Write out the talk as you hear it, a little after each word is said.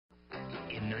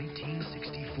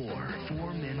1964,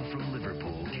 four men from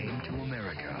Liverpool came to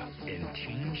America and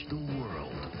changed the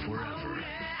world forever.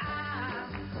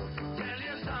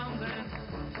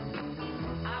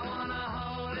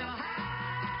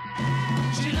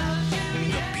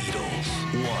 The Beatles,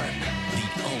 one, the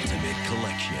ultimate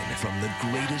collection from the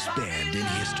greatest band in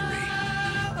history.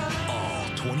 All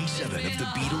 27 of the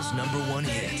Beatles' #1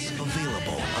 hits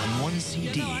available on one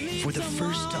CD for the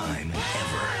first time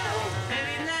ever.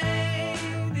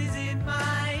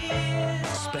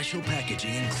 Special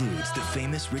packaging includes the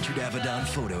famous Richard Avedon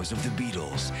photos of the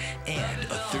Beatles and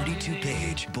a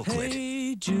 32-page booklet.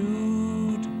 Hey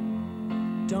Jude,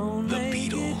 don't The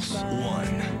Beatles,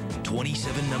 one.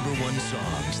 27 #1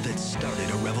 songs that started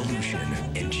a revolution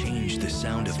and changed the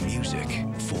sound of music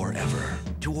forever.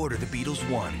 To order The Beatles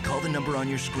 1, call the number on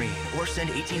your screen or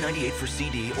send $18.98 for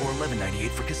CD or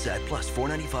 $11.98 for cassette plus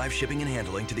 $4.95 shipping and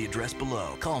handling to the address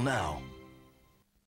below. Call now.